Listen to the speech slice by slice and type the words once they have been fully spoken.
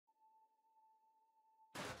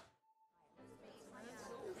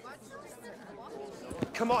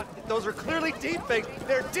come on. Those are clearly deep fakes.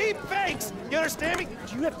 They're deep fakes. You understand me?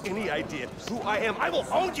 Do you have any idea who I am? I will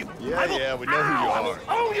own you. Yeah, we know who you are. I will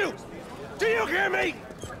own you. Do you hear me?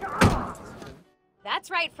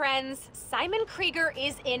 That's right, friends. Simon Krieger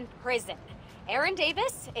is in prison. Aaron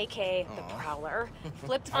Davis, aka the Prowler,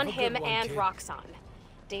 flipped on him and Roxxon.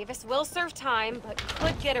 Davis will serve time, but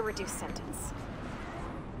could get a reduced sentence.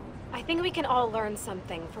 I think we can all learn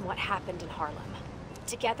something from what happened in Harlem.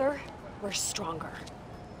 Together, we're stronger.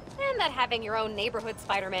 And that having your own neighborhood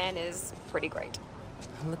Spider-Man is pretty great.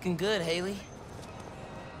 Looking good, Haley.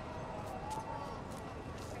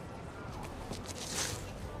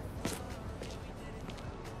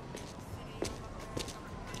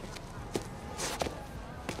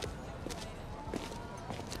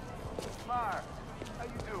 Mar, how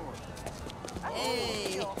you doing?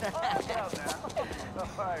 Hey! What's up, man?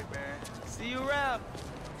 All right, man. See you around.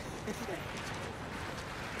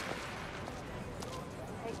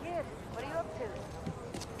 Hey, kid, what are you up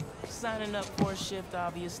to? Signing up for a shift,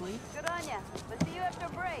 obviously. Good on ya. But see you after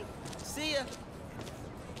break. See ya.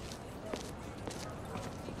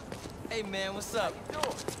 Hey, man, what's up? How you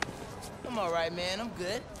doing? I'm all right, man. I'm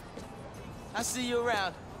good. I'll see you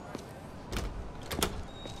around.